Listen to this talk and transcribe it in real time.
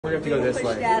We're going to have to go this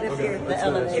way.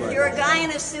 If you're a guy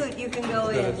in a suit, you can go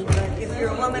in. But if you're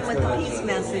a woman with a peace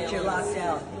message, you're locked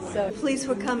out. So police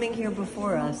were coming here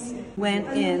before us, went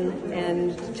in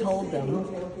and told them,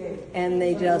 and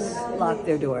they just locked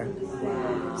their door.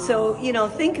 So, you know,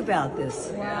 think about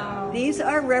this. These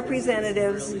are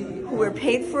representatives who were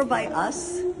paid for by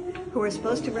us, who are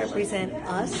supposed to represent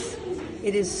us.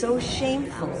 It is so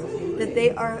shameful that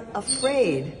they are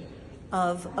afraid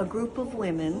of a group of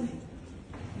women,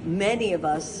 many of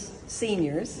us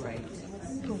seniors,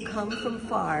 who come from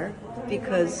far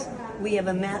because we have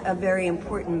a very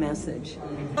important message.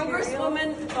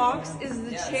 Congresswoman Foxx is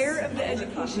the chair of the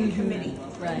Education Committee.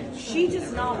 She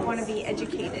does not want to be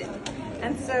educated.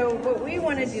 And so what we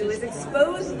want to do is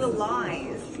expose the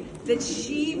lies that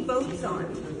she votes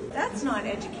on. That's not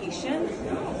education.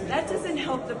 That doesn't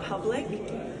help the public.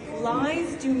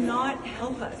 Lies do not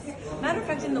help us. Matter of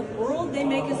fact, in the world, they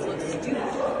make us look stupid.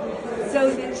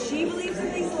 So that she believes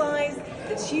in these lies,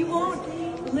 that she won't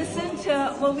listen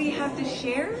to what we have to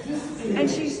share, and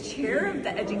she's chair of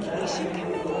the Education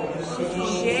Committee.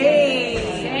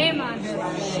 Shame on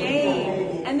her.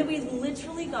 Shame. And that we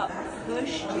literally got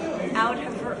pushed out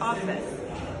of her office.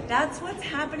 That's what's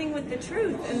happening with the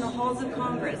truth in the halls of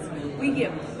Congress. We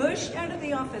get pushed out of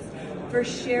the office for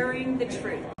sharing the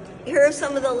truth. Here are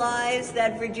some of the lies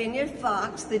that Virginia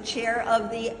Foxx, the chair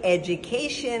of the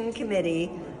Education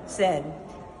Committee, said.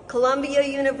 Columbia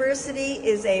University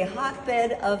is a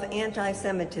hotbed of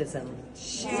anti-Semitism.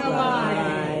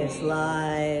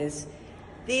 Lies.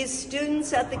 These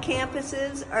students at the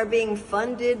campuses are being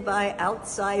funded by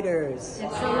outsiders. It's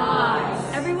a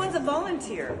lie. Everyone's a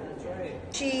volunteer.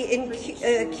 She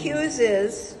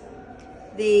accuses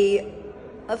the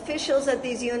officials at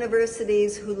these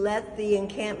universities who let the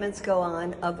encampments go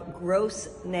on of gross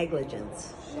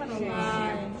negligence. What a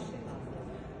lie.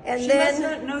 And she then, must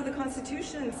not know the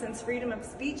Constitution, since freedom of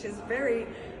speech is very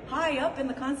high up in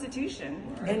the Constitution.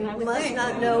 And must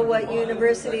not know what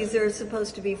universities are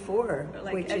supposed to be for,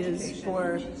 like which education. Is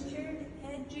for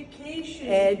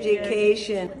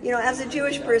education. You know, as a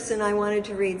Jewish person, I wanted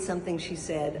to read something she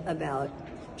said about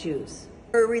Jews.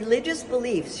 Her religious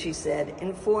beliefs, she said,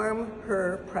 inform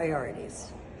her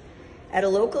priorities. At a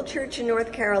local church in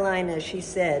North Carolina, she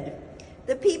said,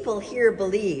 "The people here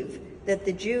believe that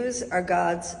the Jews are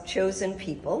God's chosen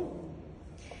people,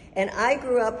 and I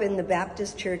grew up in the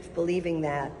Baptist church believing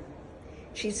that."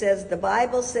 She says, "The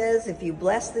Bible says if you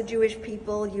bless the Jewish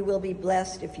people, you will be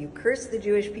blessed. If you curse the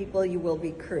Jewish people, you will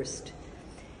be cursed."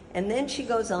 And then she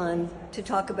goes on to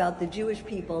talk about the Jewish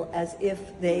people as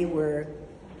if they were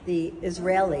the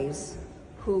Israelis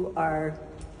who are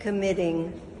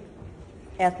committing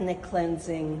ethnic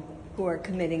cleansing, who are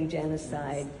committing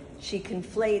genocide. She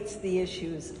conflates the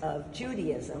issues of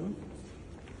Judaism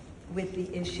with the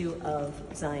issue of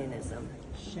Zionism.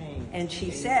 Shame. And she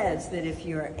says that if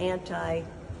you're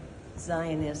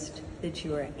anti-Zionist, that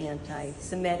you are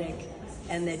anti-Semitic,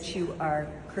 and that you are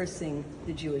cursing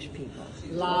the Jewish people.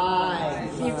 Lies.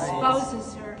 He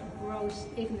exposes her gross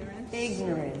ignorance.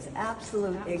 Ignorance,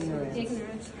 absolute ignorance.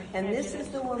 Ignorance. And this is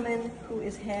the woman who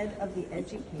is head of the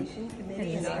Education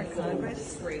Committee in our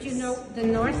Congress. You know, the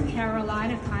North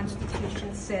Carolina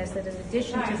Constitution says that in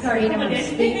addition to freedom of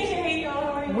speech,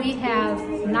 we have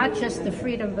not just the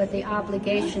freedom but the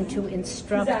obligation to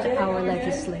instruct our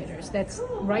legislators. That's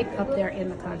right up there in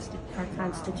the our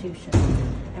Constitution.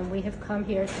 And we have come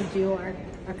here to do our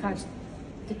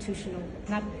constitutional,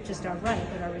 not just our right,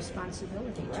 but our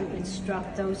responsibility to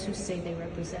instruct those who say they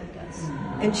represent us.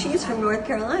 And she's from North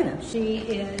Carolina. She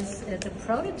is the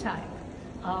prototype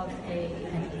of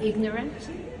an ignorant,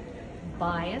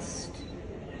 biased,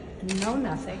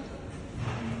 know-nothing,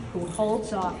 who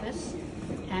holds office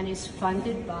and is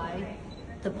funded by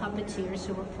the puppeteers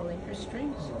who are pulling her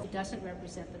strings. She doesn't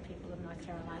represent the people of North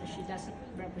Carolina. She doesn't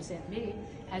represent me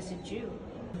as a Jew.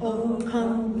 Oh,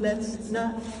 come, let's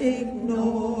not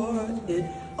ignore it.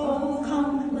 Oh,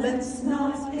 come, let's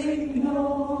not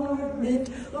ignore it.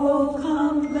 Oh,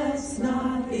 come, let's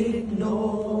not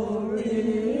ignore it.